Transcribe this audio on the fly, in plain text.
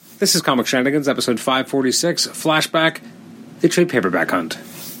This is Comic Shenanigans, episode 546, Flashback, the Trade Paperback Hunt.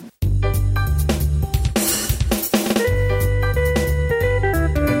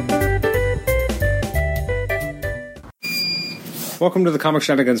 Welcome to the Comic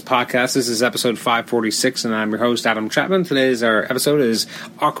Shenanigans podcast. This is episode 546, and I'm your host, Adam Chapman. Today's episode is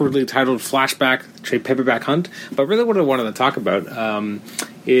awkwardly titled Flashback, the Trade Paperback Hunt. But really what I wanted to talk about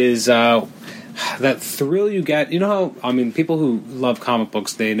is that thrill you get. You know how, people who love comic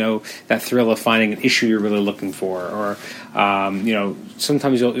books, they know that thrill of finding an issue you're really looking for, or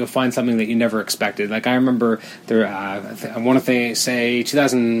sometimes you'll find something that you never expected. Like I remember I want to say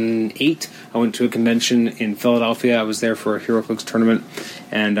 2008, I went to a convention in Philadelphia. I was there for a HeroClix tournament,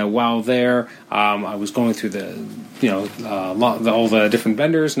 and while there, I was going through all the different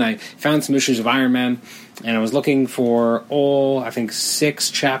vendors, and I found some issues of Iron Man, and I was looking for all,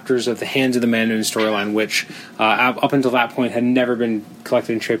 6 chapters of the Hands of the Mandarin storyline, which up until that point had never been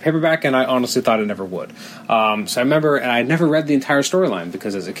collected in trade paperback, and I honestly thought it never would. So I remember, and I had never read the entire storyline,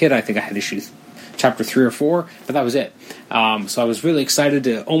 because as a kid I think I had issues chapter 3 or 4, but that was it. So I was really excited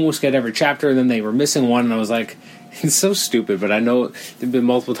to almost get every chapter, and then they were missing one, and I was like, it's so stupid, but I know there have been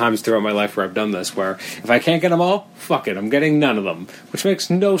multiple times throughout my life where I've done this, where if I can't get them all, fuck it, I'm getting none of them, which makes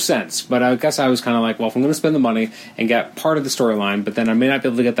no sense. But I guess I was kind of like, well, if I'm going to spend the money and get part of the storyline, but then I may not be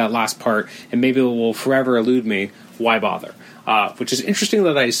able to get that last part, and maybe it will forever elude me, why bother? Which is interesting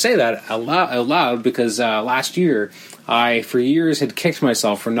that I say that out loud, because last year, I, for years, had kicked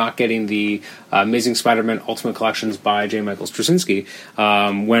myself for not getting the Amazing Spider-Man Ultimate Collections by J. Michael Straczynski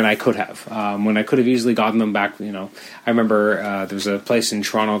when I could have. When I could have easily gotten them back, I remember there's a place in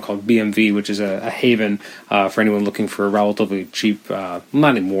Toronto called BMV, which is a haven for anyone looking for a relatively cheap, not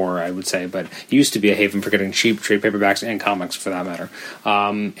anymore, I would say, but it used to be a haven for getting cheap trade paperbacks and comics, for that matter.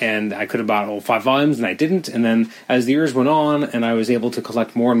 And I could have bought all 5 volumes, and I didn't. And then as the years went on, and I was able to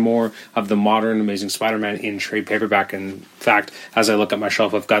collect more and more of the modern Amazing Spider-Man in trade paperback. In fact, as I look at my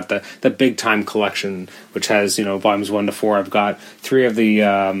shelf, I've got the big time collection, which has volumes 1 to 4. I've got 3 of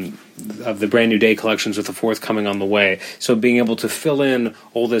the Brand New Day collections, with the 4th coming on the way. So being able to fill in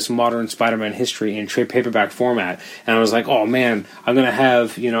all this modern Spider-Man history in trade paperback format, and I was like, oh man, I'm going to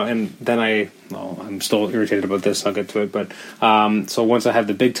have, and then I'm still irritated about this, I'll get to it, but so once I have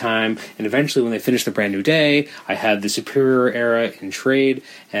the big time, and eventually when they finish the Brand New Day, I had the Superior Era in trade,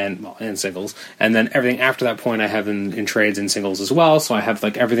 and singles, and then everything after that point I have in trades and singles as well, so I have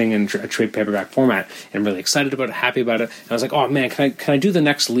everything in a trade paperback format, and I'm really excited about it, happy about it, and I was like, oh man, can I do the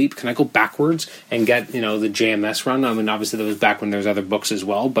next leap? Can I go backwards and get, the JMS run? I mean, obviously that was back when there's other books as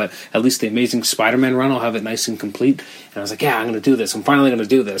well, but at least the Amazing Spider-Man run, I'll have it nice and complete, and I was like, yeah, I'm going to do this, I'm finally going to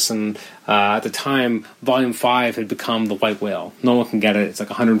do this, and at the time, Volume 5 had become the White Whale. No one can get it. It's like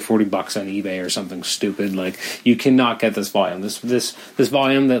 $140 on eBay or something stupid. Like, you cannot get this volume. This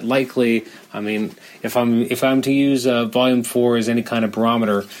volume that likely, if I'm to use Volume 4 as any kind of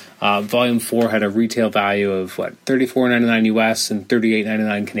barometer, Volume 4 had a retail value of, $34.99 US and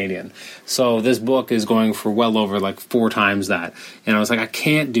 $38.99 Canadian. So this book is going for well over 4 times that. And I was like, I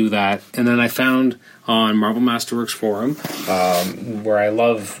can't do that. And then I found on Marvel Masterworks forum, where I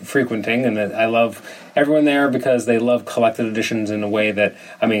love frequenting, and that I love everyone there because they love collected editions in a way that,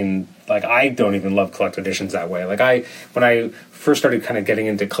 I don't even love collected editions that way. When I first started kind of getting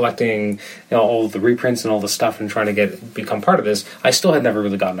into collecting, all the reprints and all the stuff and trying to become part of this, I still had never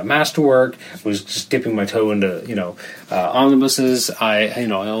really gotten a Masterwork, was just dipping my toe into, omnibuses. I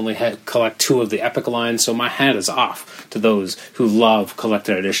only collect 2 of the Epic line, so my hat is off to those who love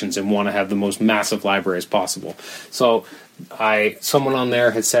collected editions and want to have the most massive library as possible. So someone on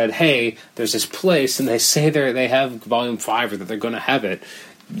there had said, hey, there's this place, and they say they have Volume 5, or that they're going to have it.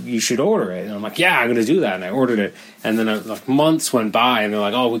 You should order it. And I'm like, yeah, I'm going to do that. And I ordered it. And then months went by, and they're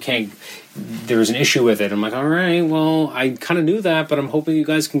like, oh, we can't, there's an issue with it. I'm like, all right, well, I kind of knew that, but I'm hoping you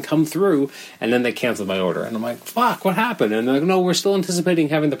guys can come through. And then they canceled my order. And I'm like, fuck, what happened? And they're like, no, we're still anticipating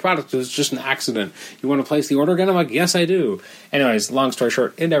having the product. It was just an accident. You want to place the order again? I'm like, yes, I do. Anyways, long story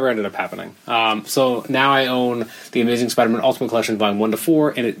short, it never ended up happening. So now I own the Amazing Spider-Man Ultimate Collection, Volume 1 to 4,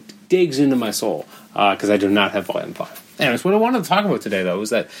 and it digs into my soul, because I do not have Volume 5. Anyways, what I wanted to talk about today, though,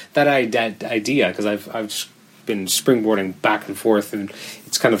 is that idea, because I've just been springboarding back and forth, and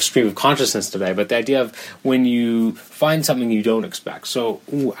it's kind of stream of consciousness today, but the idea of when you find something you don't expect. So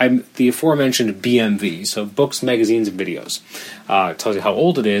I'm the aforementioned BMV, so books, magazines, and videos. It tells you how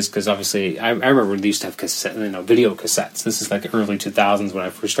old it is, because obviously I remember they used to have video cassettes. This is early 2000s when I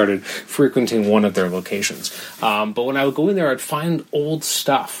first started frequenting one of their locations. But when I would go in there, I'd find old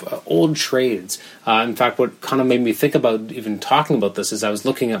stuff, old trades. In fact, what kind of made me think about even talking about this is I was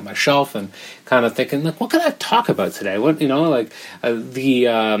looking at my shelf and kind of thinking, what can I talk talk about today? What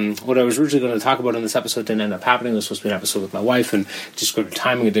what I was originally going to talk about in this episode didn't end up happening. It was supposed to be an episode with my wife, and just good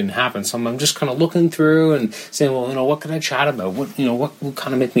timing, it didn't happen. So I'm just kind of looking through and saying, well, what can I chat about? What will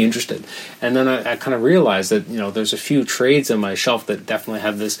kind of make me interested? And then I kind of realized that there's a few trades on my shelf that definitely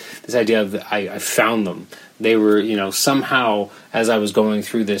have this idea of that I found them. They were, somehow, as I was going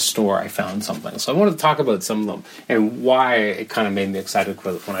through this store, I found something. So I wanted to talk about some of them and why it kind of made me excited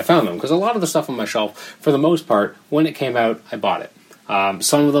when I found them. Because a lot of the stuff on my shelf, for the most part, when it came out, I bought it.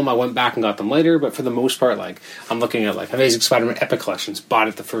 Some of them I went back and got them later, but for the most part, I'm looking at Amazing Spider-Man Epic Collections. Bought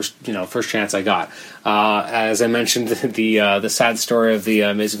it the first chance I got. As I mentioned, the sad story of the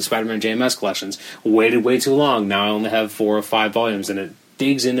Amazing Spider-Man JMS collections. Waited way too long. Now I only have 4 or 5 volumes, and it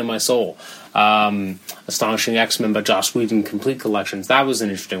digs into my soul. Astonishing X-Men by Joss Whedon Complete Collections. That was an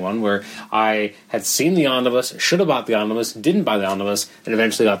interesting one where I had seen the omnibus, should have bought the omnibus, didn't buy the omnibus, and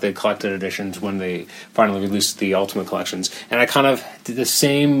eventually got the collected editions when they finally released the Ultimate Collections. And I kind of did the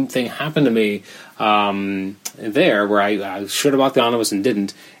same thing happen to me there, where I should have bought the omnibus and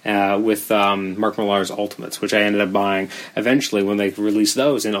didn't, with Mark Millar's Ultimates, which I ended up buying eventually when they released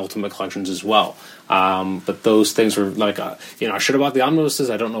those in Ultimate Collections as well. But those things were I should have bought the omnibuses.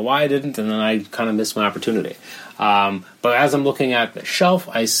 I don't know why I didn't, and then I kind of missed my opportunity. But as I'm looking at the shelf,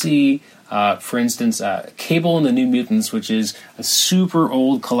 I see, for instance, Cable and the New Mutants, which is a super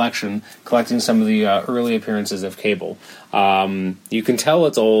old collection, collecting some of the early appearances of Cable. You can tell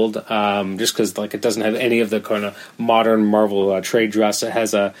it's old just because it doesn't have any of the kind of modern Marvel trade dress. It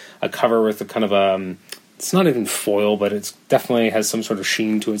has a cover with a kind of it's not even foil, but it's definitely has some sort of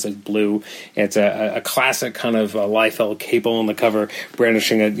sheen to it. It's blue. It's a classic kind of Liefeld Cable on the cover,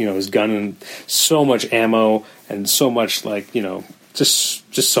 brandishing his gun, and so much ammo and so much just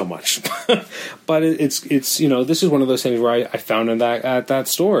so much. But it's this is one of those things where I found it at that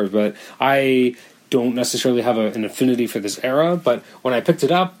store, but I don't necessarily have an affinity for this era. But when I picked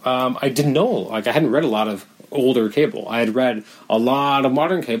it up, I didn't know. I hadn't read a lot of older Cable. I had read a lot of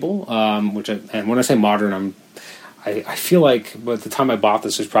modern Cable, and when I say modern, I feel like by the time I bought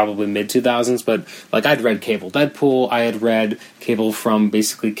this was probably mid-2000s, but I'd read Cable Deadpool, I had read Cable from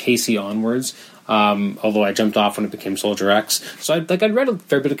basically Casey onwards, although I jumped off when it became Soldier X. So I'd read a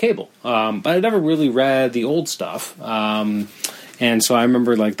fair bit of Cable, but I never really read the old stuff. And so I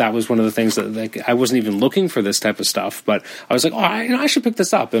remember that was one of the things that I wasn't even looking for this type of stuff, but I was I should pick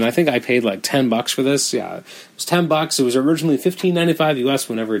this up. And I think I paid $10 for this. Yeah, it was $10. It was originally $15.95 US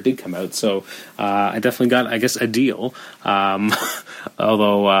whenever it did come out. So I definitely got, I guess, a deal.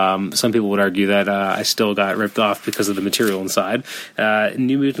 Although some people would argue that I still got ripped off because of the material inside.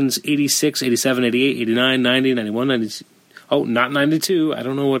 New Mutants 86, 87, 88, 89, 90, 91, 92. Oh, not 92. I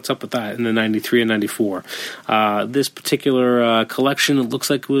don't know what's up with that in the 93 and 94. This particular collection, it looks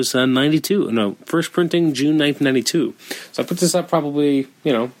like it was 92. No, first printing June 1992. So I put this up probably,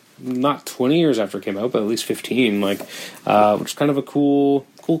 not 20 years after it came out, but at least 15, which is kind of a cool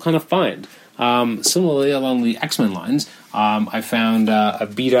kind of find. Similarly, along the X-Men lines, I found a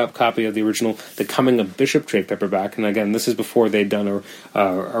beat-up copy of the original The Coming of Bishop trade paperback, and again, this is before they'd done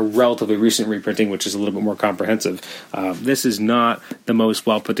a relatively recent reprinting, which is a little bit more comprehensive. This is not the most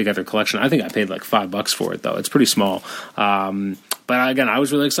well-put-together collection. I think I paid $5 for it, though. It's pretty small. But again, I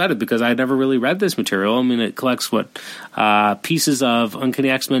was really excited because I had never really read this material. I mean, it collects pieces of Uncanny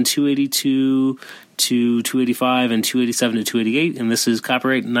X-Men 282 to 285 and 287 to 288, and this is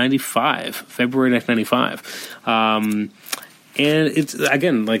copyright 95, February 1995. And it's,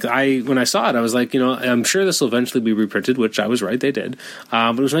 again, when I saw it, I was I'm sure this will eventually be reprinted, which I was right, they did.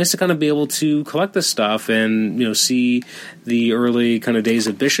 But it was nice to kind of be able to collect this stuff and, see the early kind of days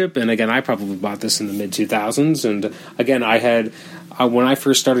of Bishop. And again, I probably bought this in the mid-2000s. And again, I had, when I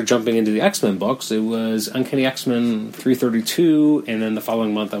first started jumping into the X-Men books, it was Uncanny X-Men 332, and then the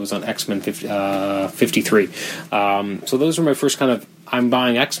following month I was on X-Men 53. So those were my first kind of, I'm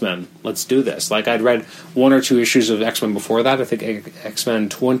buying X-Men, let's do this. I'd read 1 or 2 issues of X-Men before that. I think X-Men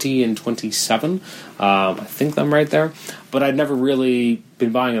 20 and 27. I think I'm right there. But I'd never really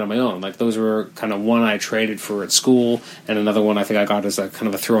been buying it on my own. Those were kind of one I traded for at school, and another one I think I got as a kind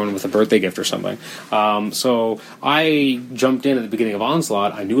of a throw-in with a birthday gift or something. So I jumped in at the beginning of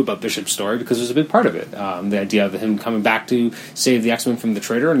Onslaught. I knew about Bishop's story because it was a big part of it. The idea of him coming back to save the X-Men from the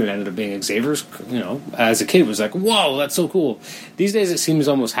traitor, and it ended up being Xavier's, as a kid, was whoa, that's so cool. These days it seems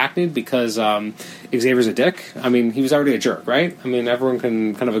almost hackneyed because Xavier's a dick. I mean, he was already a jerk, right? I mean, everyone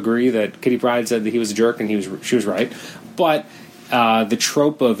can kind of agree that Kitty Pryde said that he was a jerk and she was right. But the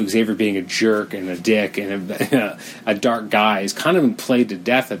trope of Xavier being a jerk and a dick and a dark guy is kind of played to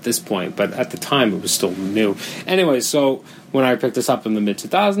death at this point, but at the time it was still new. Anyway, so when I picked this up in the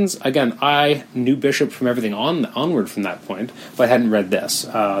mid-2000s, again, I knew Bishop from everything onward from that point, but I hadn't read this,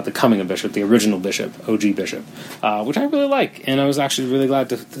 The Coming of Bishop, the original Bishop, OG Bishop, which I really like, and I was actually really glad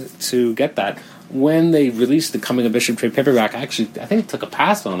to get that. When they released The Coming of Bishop trade paperback, I think took a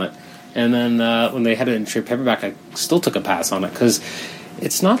pass on it, and then when they had it in trade paperback, I still took a pass on it, because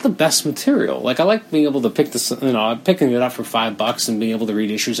it's not the best material. Like, I like being able to pick this, picking it up for $5 and being able to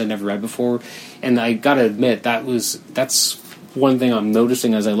read issues I never read before, and I gotta admit, that's one thing I'm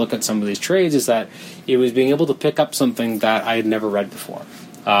noticing as I look at some of these trades, is that it was being able to pick up something that I had never read before.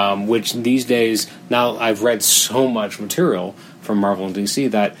 Which these days, now I've read so much material from Marvel and DC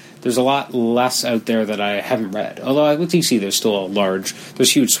that there's a lot less out there that I haven't read. Although with DC,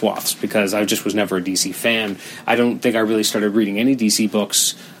 there's huge swaths, because I just was never a DC fan. I don't think I really started reading any DC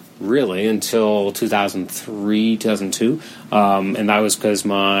books really until 2003, 2002, and that was because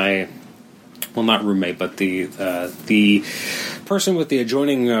not roommate, but the person with the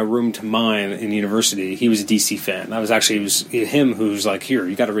adjoining room to mine in university, he was a DC fan. It was him who's like, here,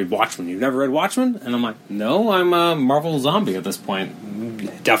 you got to read Watchmen. You've never read Watchmen? And I'm like, no, I'm a Marvel zombie at this point.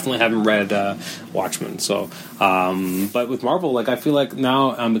 Definitely haven't read Watchmen. So, but with Marvel, like, I feel like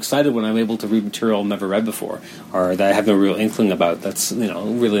now I'm excited when I'm able to read material I've never read before, or that I have no real inkling about. That's,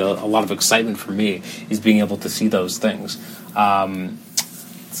 really a lot of excitement for me, is being able to see those things.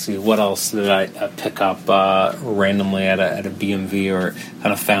 Let's see, what else did I pick up randomly at a BMV, or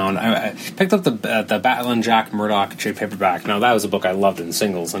kind of found? I picked up the Battling Jack Murdoch trade paperback. Now, that was a book I loved in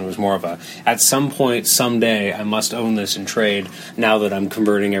singles, and it was more of at some point, someday, I must own this in trade, now that I'm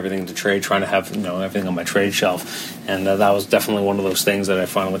converting everything to trade, trying to have everything on my trade shelf. And that was definitely one of those things that I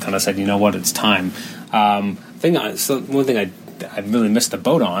finally kind of said, you know what, it's time. One thing I really missed the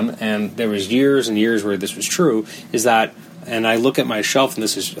boat on, and there was years and years where this was true, is that, and I look at my shelf, and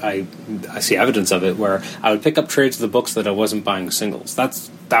I see evidence of it, where I would pick up trades of the books that I wasn't buying singles.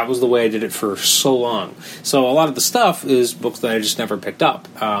 That was the way I did it for so long. So a lot of the stuff is books that I just never picked up.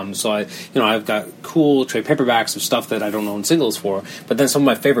 So I've got cool trade paperbacks of stuff that I don't own singles for, but then some of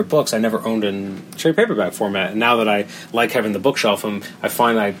my favorite books I never owned in trade paperback format. And now that I like having the bookshelf, I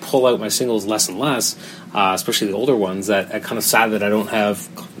find I pull out my singles less and less, especially the older ones, that I'm kind of sad that I don't have,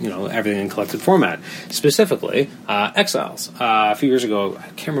 everything in collected format. Specifically, Exiles. A few years ago, I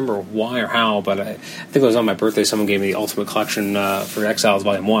can't remember why or how, but I think it was on my birthday, someone gave me the Ultimate Collection for Exiles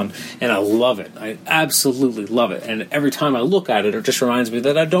Volume 1, and I love it. I absolutely love it. And every time I look at it, it just reminds me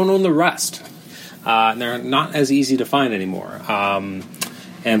that I don't own the rest. And they're not as easy to find anymore.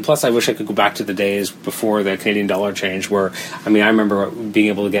 And plus, I wish I could go back to the days before the Canadian dollar change, where, I remember being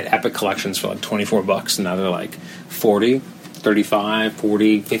able to get Epic collections for like $24, and now they're like 40, 35,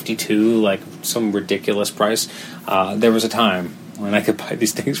 40, 52, like some ridiculous price. There was a time when I could buy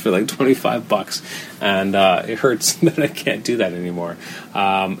these things for like $25, and it hurts that I can't do that anymore.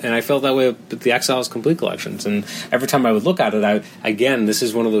 And I felt that way with the Exiles Complete collections, and every time I would look at it, this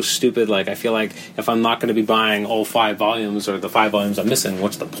is one of those stupid, like, I feel like if I'm not going to be buying all 5 volumes, or the 5 volumes I'm missing,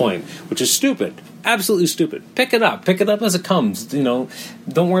 what's the point? Which is stupid. Absolutely stupid. Pick it up as it comes. Don't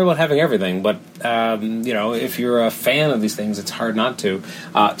worry about having everything, but if you're a fan of these things, it's hard not to.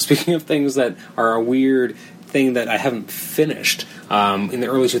 Speaking of things that are a weird thing that I haven't finished, in the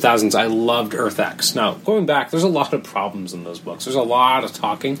early 2000s, I loved Earth X. Now, going back, there's a lot of problems in those books. There's a lot of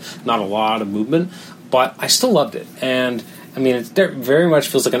talking, not a lot of movement, but I still loved it. And it very much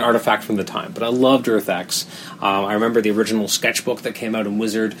feels like an artifact from the time, but I loved Earth X. I remember the original sketchbook that came out in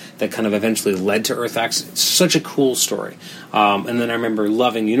Wizard that kind of eventually led to Earth X. It's such a cool story. And then I remember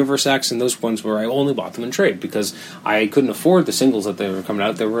loving Universe X, and those ones where I only bought them in trade because I couldn't afford the singles that they were coming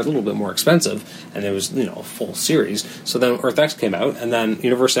out. They were a little bit more expensive, and there was, a full series. So then Earth X came out, and then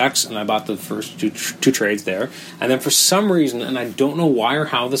Universe X, and I bought the first two trades there. And then for some reason, and I don't know why or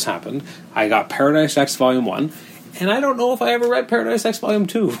how this happened, I got Paradise X Volume 1, and I don't know if I ever read Paradise X Volume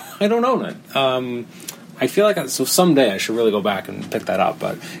 2. I don't own it. I feel like someday I should really go back and pick that up,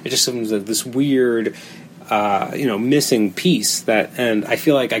 but it just seems like this weird, missing piece and I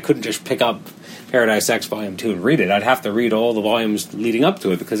feel like I couldn't just pick up Paradise X Volume 2 and read it. I'd have to read all the volumes leading up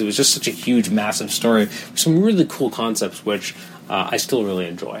to it because it was just such a huge, massive story with some really cool concepts, which I still really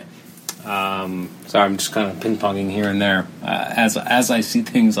enjoy. So I'm just kind of ping-ponging here and there as I see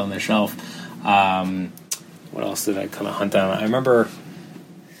things on the shelf. What else did I kind of hunt down? I remember,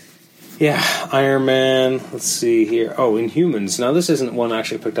 Yeah, Iron Man. Let's see here. Oh, Inhumans. Now, this isn't one I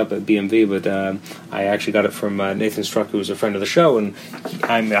actually picked up at BMV, but I actually got it from Nathan Struck, who was a friend of the show, and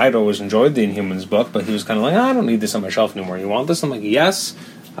I'd always enjoyed the Inhumans book, but he was kind of like, I don't need this on my shelf anymore. You want this? I'm like, yes.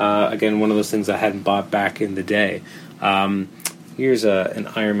 Again, one of those things I hadn't bought back in the day. Here's an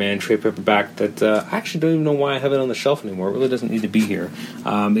Iron Man trade paperback that I actually don't even know why I have it on the shelf anymore. It really doesn't need to be here.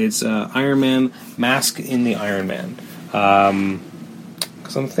 It's Iron Man Mask in the Iron Man.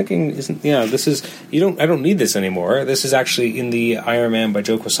 Because I'm thinking, I don't need this anymore. This is actually in the Iron Man by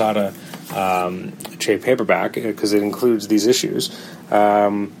Joe Quesada trade paperback because it includes these issues.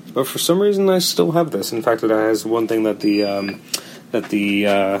 But for some reason, I still have this. In fact, it has one thing that the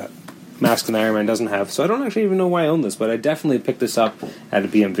Mask and Iron Man doesn't have. So I don't actually even know why I own this, but I definitely picked this up at a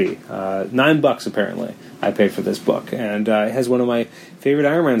BMV. $9 apparently I paid for this book, and it has one of my favorite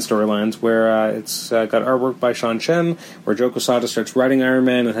Iron Man storylines where it's got artwork by Sean Chen, where Joe Quesada starts writing Iron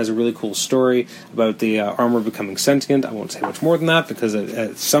Man and has a really cool story about the armor becoming sentient. I won't say much more than that because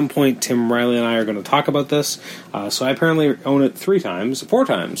at some point Tim Riley and I are going to talk about this. So I apparently own it 4 times. 3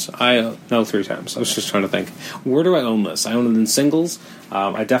 times. I was just trying to think. Where do I own this? I own it in singles.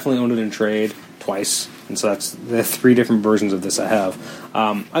 I definitely own it in trade twice, and so that's the 3 different versions of this I have.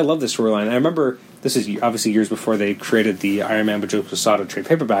 I love this storyline. I remember this is obviously years before they created the Iron Man by Joe Quesada trade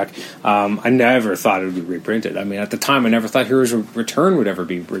paperback. I never thought it would be reprinted. I mean, at the time, I never thought Heroes Return would ever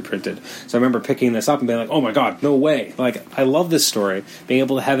be reprinted. So I remember picking this up and being like, oh my god, no way. Like, I love this story. Being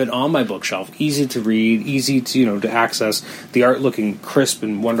able to have it on my bookshelf, easy to read, easy to access, the art looking crisp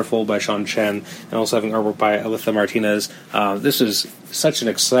and wonderful by Sean Chen, and also having artwork by Alyssa Martinez. This was such an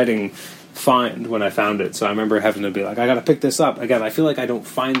exciting find when I found it, so I remember having to be like, I gotta pick this up. Again, I feel like I don't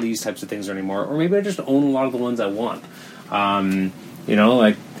find these types of things anymore, or maybe I just own a lot of the ones I want.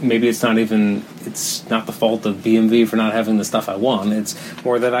 Like maybe it's not the fault of BMV for not having the stuff I want. It's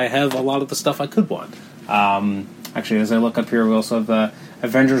more that I have a lot of the stuff I could want. Actually, as I look up here, we also have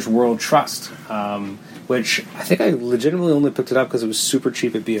Avengers World Trust, which I think I legitimately only picked it up because it was super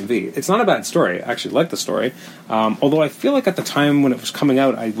cheap at BMV. It's not a bad story. I actually like the story. Although I feel like at the time when it was coming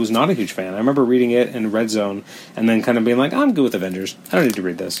out, I was not a huge fan. I remember reading it in Red Zone and then kind of being like, I'm good with Avengers. I don't need to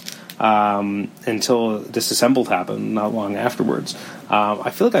read this. Until Disassembled happened not long afterwards. I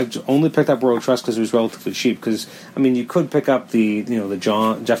feel like I only picked up World Trust because it was relatively cheap. Because, I mean, you could pick up the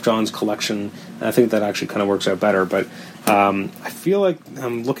Jeff Johns collection, and I think that actually kind of works out better. But I feel like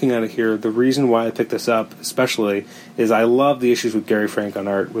I'm looking at it here. The reason why I picked this up, especially, is I love the issues with Gary Frank on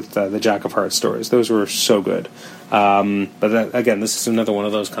art with the Jack of Hearts stories. Those were so good. Again, this is another one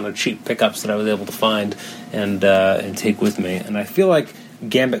of those kind of cheap pickups that I was able to find and take with me. And I feel like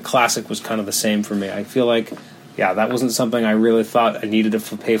Gambit Classic was kind of the same for me. I feel like, that wasn't something I really thought I needed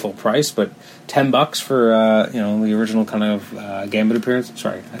to pay full price, but $10 for the original kind of Gambit appearance.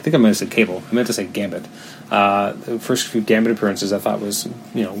 Sorry, I think I meant to say Cable. I meant to say Gambit. The first few Gambit appearances I thought was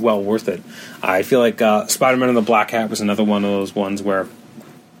well worth it. I feel like Spider-Man and the Black Hat was another one of those ones where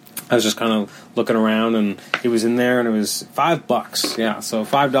I was just kind of looking around and it was in there and it was $5. Yeah, so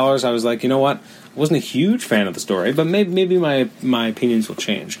 $5. I was like, you know what? I wasn't a huge fan of the story, but maybe my opinions will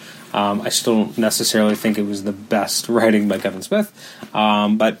change. I still don't necessarily think it was the best writing by Kevin Smith,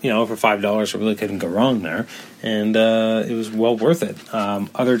 but for $5, I really couldn't go wrong there, and it was well worth it.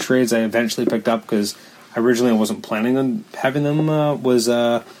 Other trades I eventually picked up because originally I wasn't planning on having them was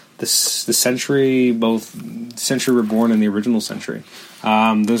the Century, both Century Reborn and the original Century.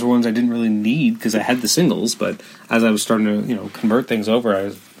 Those were ones I didn't really need because I had the singles, but as I was starting to convert things over, I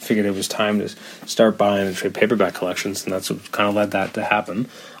figured it was time to start buying and trade paperback collections, and that's what kind of led that to happen.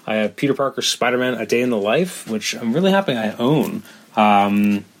 I have Peter Parker's Spider-Man: A Day in the Life, which I'm really happy I own,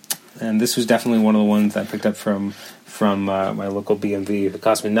 and this was definitely one of the ones that I picked up from my local BMV. It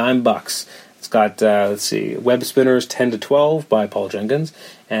cost me $9. It's got, Web Spinners 10 to 12 by Paul Jenkins,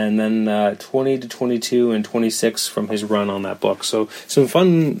 and then 20 to 22 and 26 from his run on that book. So some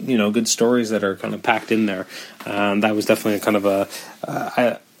fun, good stories that are kind of packed in there. That was definitely kind of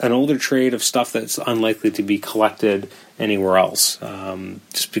an older trade of stuff that's unlikely to be collected anywhere else,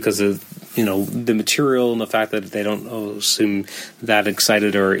 just because of the material and the fact that they don't seem that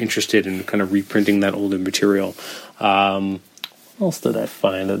excited or interested in kind of reprinting that older material. What else did I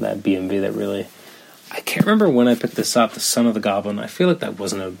find in that BMV that really... I can't remember when I picked this up, The Son of the Goblin. I feel like that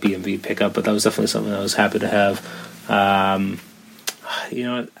wasn't a BMV pickup, but that was definitely something I was happy to have. I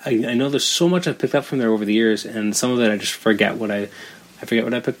know there's so much I've picked up from there over the years, and some of it I just forget what I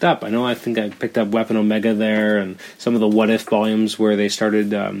picked up. I think I picked up Weapon Omega there, and some of the What If volumes where they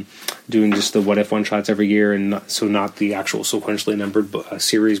started doing just the What If one-shots every year, and not the actual sequentially numbered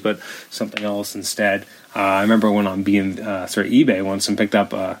series, but something else instead. I remember I went on eBay once and picked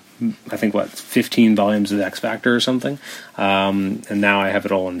up I think, 15 volumes of X Factor or something. And now I have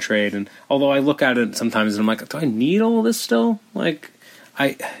it all in trade. And although I look at it sometimes and I'm like, do I need all this still? Like,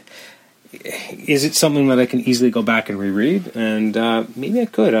 is it something that I can easily go back and reread? And maybe I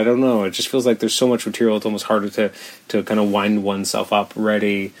could. I don't know. It just feels like there's so much material. It's almost harder to kind of wind oneself up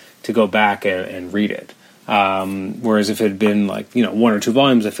ready to go back and read it. Whereas if it had been like, 1 or 2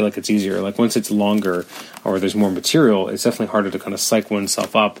 volumes, I feel like it's easier. Like once it's longer or there's more material, it's definitely harder to kind of psych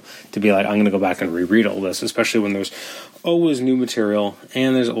oneself up to be like, I'm going to go back and reread all this, especially when there's always new material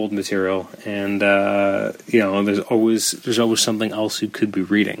and there's old material and, there's always something else you could be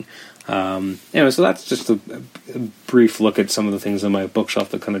reading. Anyway, so that's just a brief look at some of the things on my bookshelf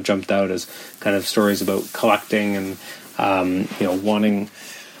that kind of jumped out as kind of stories about collecting and,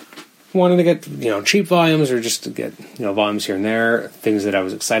 wanting to get, cheap volumes or just to get, volumes here and there, things that I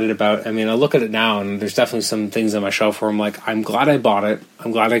was excited about. I mean, I look at it now and there's definitely some things on my shelf where I'm like, I'm glad I bought it.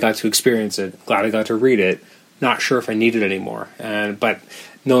 I'm glad I got to experience it. Glad I got to read it. Not sure if I need it anymore. But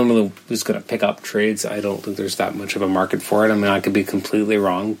no one really was going to pick up trades. I don't think there's that much of a market for it. I mean, I could be completely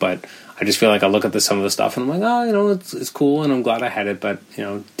wrong, but I just feel like I look at some of the stuff and I'm like, oh, it's cool and I'm glad I had it, but,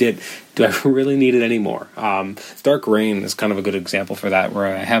 do I really need it anymore? Dark Reign is kind of a good example for that,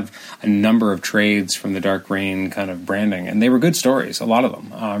 where I have a number of trades from the Dark Reign kind of branding, and they were good stories, a lot of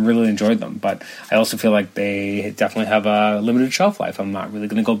them. I really enjoyed them, but I also feel like they definitely have a limited shelf life. I'm not really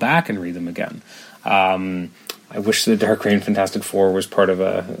going to go back and read them again. I wish the Dark Reign Fantastic Four was part of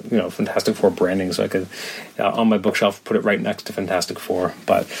a, Fantastic Four branding, so I could, on my bookshelf, put it right next to Fantastic Four.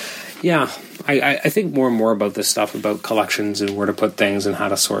 But, yeah, I think more and more about this stuff, about collections and where to put things and how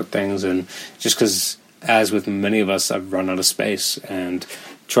to sort things, and just because, as with many of us, I've run out of space, and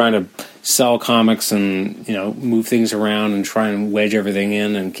trying to sell comics and, move things around and try and wedge everything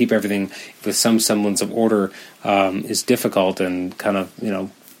in and keep everything with some semblance of order is difficult and kind of,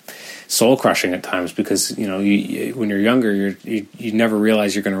 soul crushing at times, because when you're younger, you never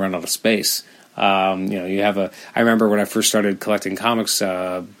realize you're going to run out of space. I remember when I first started collecting comics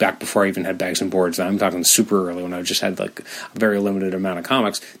back before I even had bags and boards. And I'm talking super early, when I just had like a very limited amount of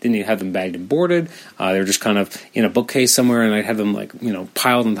comics. Didn't even have them bagged and boarded. They were just kind of in a bookcase somewhere, and I had them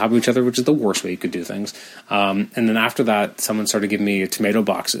piled on top of each other, which is the worst way you could do things. And then after that, someone started giving me tomato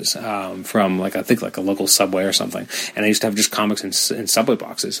boxes from I think a local Subway or something. And I used to have just comics in Subway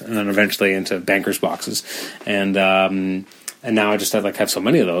boxes, and then eventually into Bankers boxes. And now I just have so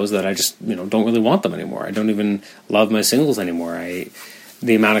many of those that I just, don't really want them anymore. I don't even love my singles anymore.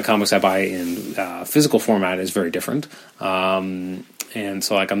 The amount of comics I buy in physical format is very different. And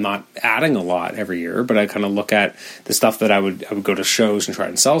so I'm not adding a lot every year, but I kind of look at the stuff that I would go to shows and try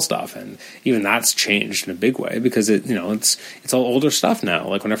and sell stuff, and even that's changed in a big way, because it's all older stuff now.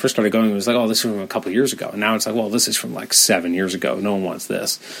 Like when I first started going, it was like, oh, this is from a couple of years ago, and now it's like, well, this is from 7 years ago. No one wants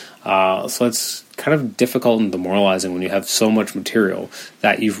this. So it's kind of difficult and demoralizing when you have so much material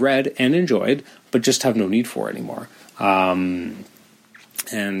that you've read and enjoyed, but just have no need for anymore. And,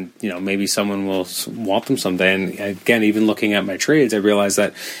 maybe someone will want them someday. And again, even looking at my trades, I realize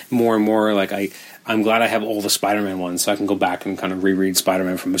that more and more, I'm glad I have all the Spider-Man ones, so I can go back and kind of reread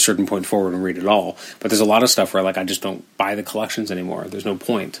Spider-Man from a certain point forward and read it all. But there's a lot of stuff where, I just don't buy the collections anymore. There's no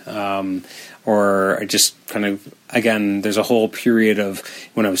point. Or I just kind of, again, there's a whole period of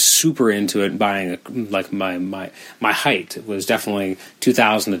when I was super into it, buying, my height was definitely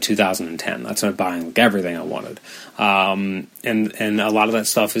 2000 to 2010. That's when buying, everything I wanted. And a lot of that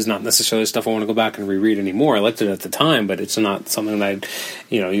stuff is not necessarily stuff I want to go back and reread anymore. I liked it at the time, but it's not something that,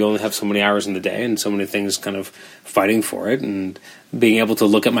 you only have so many hours in the day and so many things kind of fighting for it, and being able to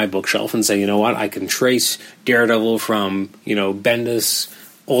look at my bookshelf and say, you know what, I can trace Daredevil from, Bendis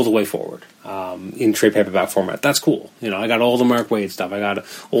all the way forward in trade paperback format. That's cool. I got all the Mark Waid stuff. I got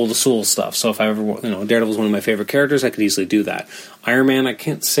all the Soule stuff. So if I ever, Daredevil's one of my favorite characters, I could easily do that. Iron Man, I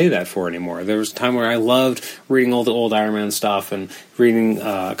can't say that for anymore. There was a time where I loved reading all the old Iron Man stuff and reading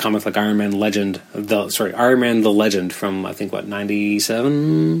comics like Iron Man the Legend from, I think,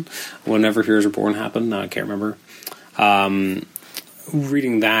 97? Whenever Heroes Are Born happened. I can't remember.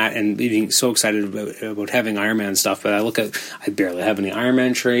 Reading that and being so excited about having Iron Man stuff, but I barely have any Iron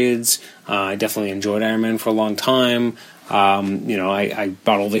Man trades. I definitely enjoyed Iron Man for a long time. I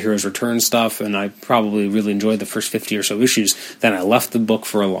bought all the Heroes Return stuff, and I probably really enjoyed the first 50 or so issues. Then I left the book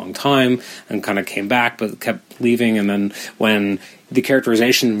for a long time and kind of came back, but kept leaving. And then when the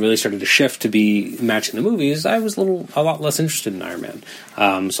characterization really started to shift to be matching the movies, I was a lot less interested in Iron Man.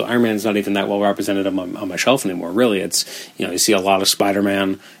 So Iron Man's not even that well represented on my shelf anymore. Really, it's, you see a lot of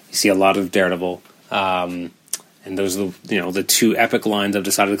Spider-Man, you see a lot of Daredevil, and those are the two epic lines I've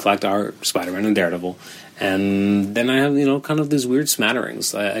decided to collect are Spider-Man and Daredevil. And then I have, kind of these weird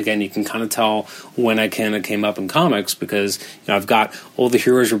smatterings. Again, you can kind of tell when I kind of came up in comics because, I've got all the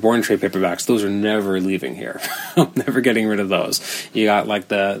Heroes Reborn trade paperbacks. Those are never leaving here. I'm never getting rid of those. You got like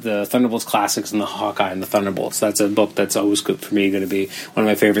the Thunderbolts Classics and the Hawkeye and the Thunderbolts. That's a book that's always good for me, going to be one of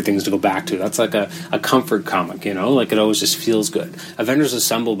my favorite things to go back to. That's like a comfort comic, like it always just feels good. Avengers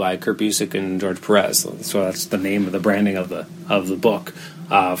Assemble by Kurt Busiek and George Perez. So that's the name of the branding of the book.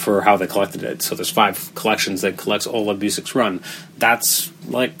 For how they collected it. So there's 5 collections that collects all of Busiek's run. That's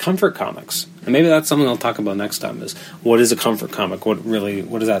like comfort comics. And maybe that's something I'll talk about next time is what is a comfort comic? What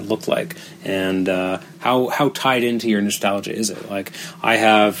does that look like? And how tied into your nostalgia is it? Like I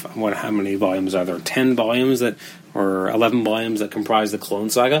have, how many volumes are there? 10 volumes or 11 volumes that comprise the Clone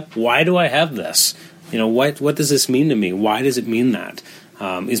Saga? Why do I have this? What does this mean to me? Why does it mean that?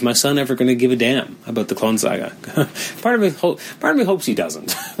 Is my son ever going to give a damn about the Clone Saga? Part of me hopes he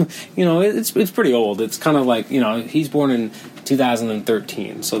doesn't. It's pretty old. It's kind of like, he's born in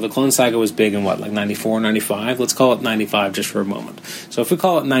 2013. So the Clone Saga was big in like 94, 95? Let's call it 95 just for a moment. So if we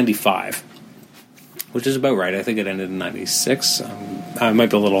call it 95, which is about right. I think it ended in 96. I might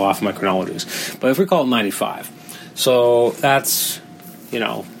be a little off my chronologies. But if we call it 95, so that's,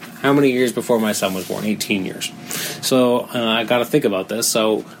 how many years before my son was born? 18 years. So I got to think about this.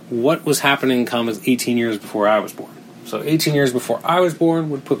 So what was happening in comics 18 years before I was born? So 18 years before I was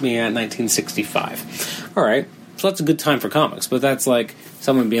born would put me at 1965. All right. So that's a good time for comics. But that's like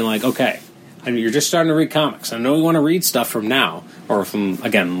someone being like, okay, you're just starting to read comics. I know you want to read stuff from now or from,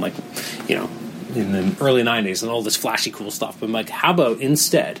 again, like, in the early 90s and all this flashy cool stuff. But I'm like, how about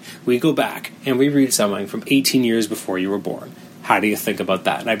instead we go back and we read something from 18 years before you were born? How do you think about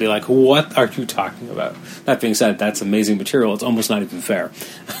that? And I'd be like, what are you talking about? That being said, that's amazing material. It's almost not even fair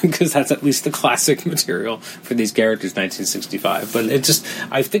because that's at least the classic material for these characters, 1965. But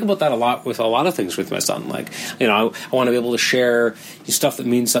I think about that a lot with a lot of things with my son. Like, I want to be able to share stuff that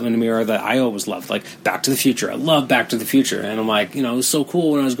means something to me or that I always loved, like Back to the Future. I love Back to the Future. And I'm like, it was so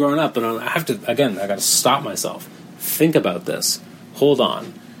cool when I was growing up. And I have to, again, I got to stop myself. Think about this. Hold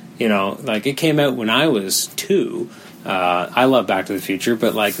on. Like it came out when I was 2. I love Back to the Future,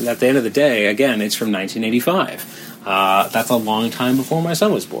 but like at the end of the day, again, it's from 1985. That's a long time before my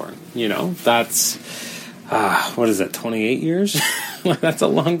son was born. That's what is that? 28 years? Like that's a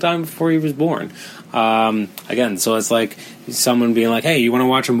long time before he was born. Again, so it's like someone being like, "Hey, you want to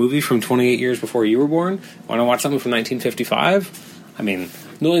watch a movie from 28 years before you were born? Want to watch something from 1955?" I mean,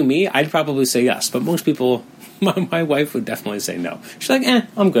 knowing me, I'd probably say yes, but most people, my wife would definitely say no. She's like,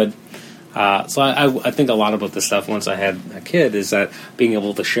 I'm good. So I think a lot about this stuff once I had a kid is that being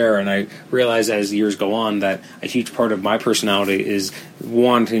able to share, and I realize as years go on that a huge part of my personality is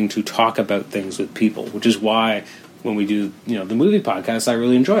wanting to talk about things with people, which is why when we do the movie podcast, I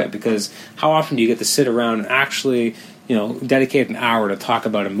really enjoy it because how often do you get to sit around and actually dedicate an hour to talk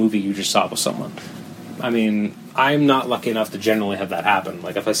about a movie you just saw with someone? I mean, I'm not lucky enough to generally have that happen.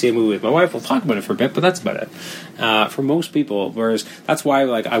 Like, if I see a movie with my wife, we'll talk about it for a bit, but that's about it. For most people, whereas that's why,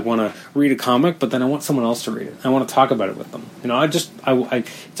 like, I want to read a comic, but then I want someone else to read it. I want to talk about it with them.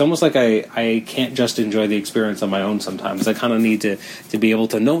 It's almost like I can't just enjoy the experience on my own sometimes. I kind of need to be able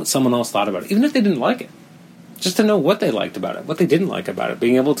to know what someone else thought about it, even if they didn't like it. Just to know what they liked about it, what they didn't like about it.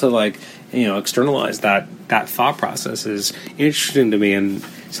 Being able to, externalize that thought process is interesting to me and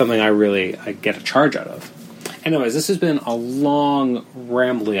something I get a charge out of. Anyways, this has been a long,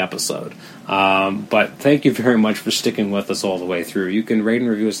 rambly episode. But thank you very much for sticking with us all the way through. You can rate and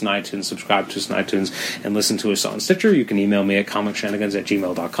review us on iTunes, subscribe to us on iTunes, and listen to us on Stitcher. You can email me at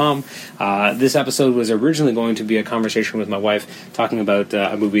comicshenanigans@gmail.com. This episode was originally going to be a conversation with my wife talking about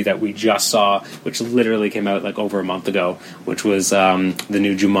a movie that we just saw, which literally came out like over a month ago, which was the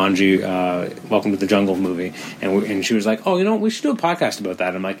new Jumanji, Welcome to the Jungle movie. And she was like, we should do a podcast about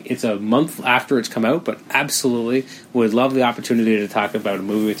that. I'm like, it's a month after it's come out, but absolutely would love the opportunity to talk about a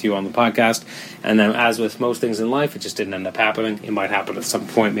movie with you on the podcast. And then, as with most things in life, it just didn't end up happening. It might happen at some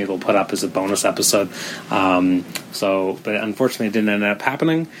point. Maybe we'll put up as a bonus episode. But unfortunately, it didn't end up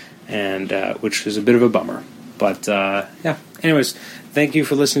happening, and which is a bit of a bummer. But yeah. Anyways, thank you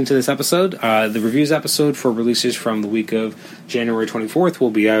for listening to this episode. The reviews episode for releases from the week of January 24th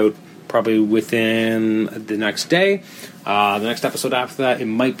will be out probably within the next day. The next episode after that, it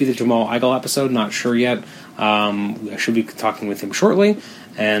might be the Jamal Igle episode. Not sure yet. I should be talking with him shortly.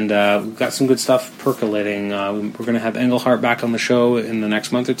 And we've got some good stuff percolating. We're going to have Englehart back on the show in the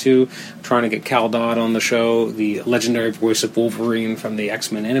next month or two. We're trying to get Cal Dodd on the show, the legendary voice of Wolverine from the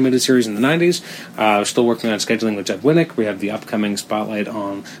X-Men animated series in the 90s. We're still working on scheduling with Jed Winnick. We have the upcoming Spotlight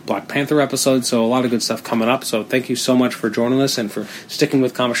on Black Panther episode, so a lot of good stuff coming up. So thank you so much for joining us and for sticking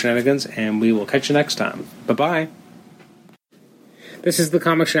with Comic Shenanigans, and we will catch you next time. Bye-bye. This is the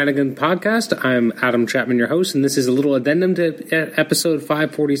Comic Shenanigans Podcast. I'm Adam Chapman, your host, and this is a little addendum to episode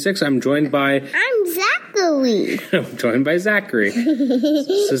 546. I'm joined by... I'm Zachary. I'm joined by Zachary.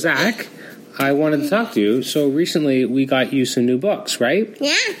 So, Zach, I wanted to talk to you. So, recently we got you some new books, right?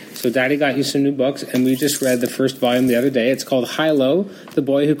 Yeah. So, Daddy got you some new books, and we just read the first volume the other day. It's called Hilo, The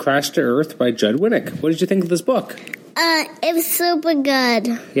Boy Who Crashed to Earth by Judd Winnick. What did you think of this book? It was super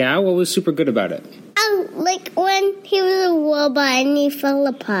good. Yeah? What was super good about it? Like when he was a robot and he fell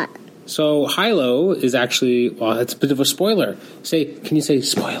apart. So, Hilo is actually, well, it's a bit of a spoiler. Can you say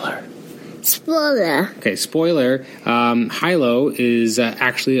spoiler? Spoiler. Okay, spoiler. Hilo is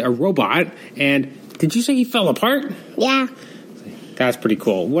actually a robot, and did you say he fell apart? Yeah. That's pretty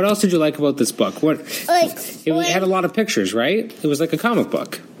cool. What else did you like about this book? It had a lot of pictures, right? It was like a comic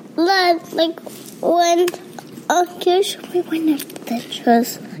book. Can you show me one of the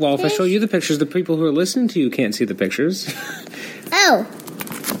pictures? Well, if I show you the pictures, the people who are listening to you can't see the pictures. Oh.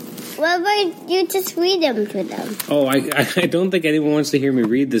 What about you just read them to them? Oh, I don't think anyone wants to hear me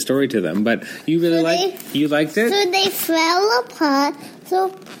read the story to them, but you really you liked it? So they fell apart. So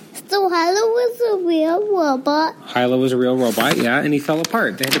Hilo was a real robot. Hilo was a real robot, yeah, and he fell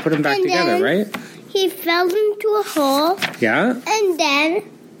apart. They had to put him back together, right? He fell into a hole. Yeah.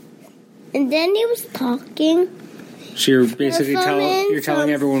 And then he was talking. So you're basically telling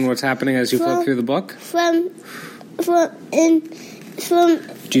everyone what's happening as you flip through the book? From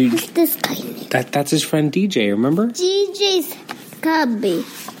this guy. That's his friend DJ, remember? DJ's Cubby.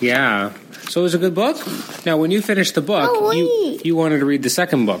 Yeah. So it was a good book? Now, when you finished the book, you wanted to read the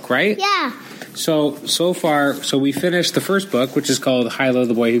second book, right? Yeah. So far, we finished the first book, which is called Hilo,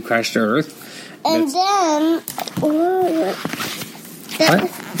 the Boy Who Crashed to Earth. And then...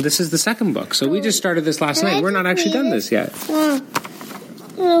 What? This is the second book. So we just started this last night. We're not actually done this yet. First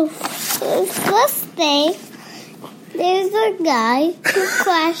day, there's a guy who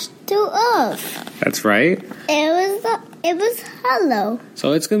crashed to Earth. That's right. It was Hilo.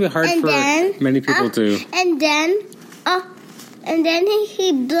 So it's going to be hard for many people to... And then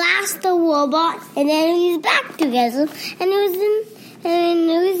he blasted the robot, and then he's back together, and he was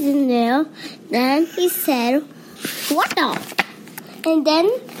in there. Then he said, "What the?" And then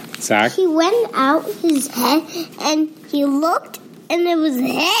Zach? He went out his head, and he looked, and it was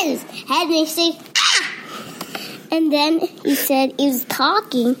his head, and he said, "Ah!" And then he said he was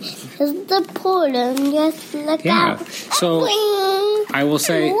talking to the portal, and just look out. So I will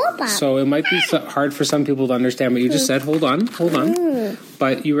say, so it might be hard for some people to understand what you just said. Hold on.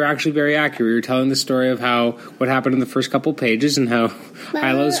 But you were actually very accurate. You were telling the story of what happened in the first couple pages and how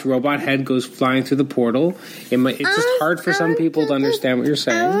Hilo's robot head goes flying through the portal. It's just hard for some people to understand what you're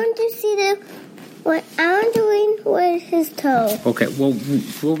saying. I want to see I want to read with his toe. Okay, well,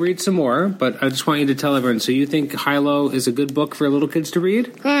 we'll read some more, but I just want you to tell everyone. So you think Hilo is a good book for little kids to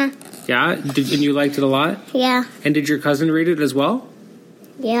read? Yeah. Yeah? And you liked it a lot? Yeah. And did your cousin read it as well?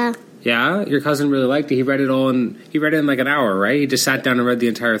 Yeah. Yeah? Your cousin really liked it. He read it in like an hour, right? He just sat down and read the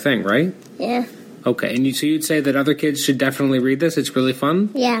entire thing, right? Yeah. Okay, and so you'd say that other kids should definitely read this? It's really fun?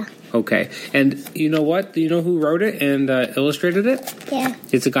 Yeah. Okay, and you know what? Do you know who wrote it and illustrated it? Yeah.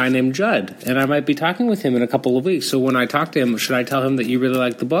 It's a guy named Judd, and I might be talking with him in a couple of weeks. So when I talk to him, should I tell him that you really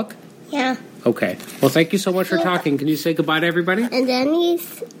like the book? Yeah. Okay. Well, thank you so much for talking. Can you say goodbye to everybody? And then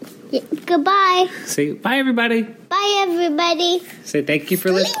goodbye. Say bye, everybody. Bye, everybody. Say thank you for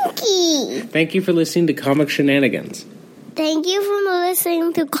listening. Thank you for listening to Comic Shenanigans. Thank you for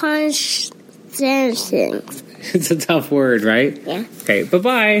listening to Comic Shenanigans. It's a tough word, right? Yeah. Okay.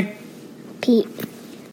 Bye-bye. Pete.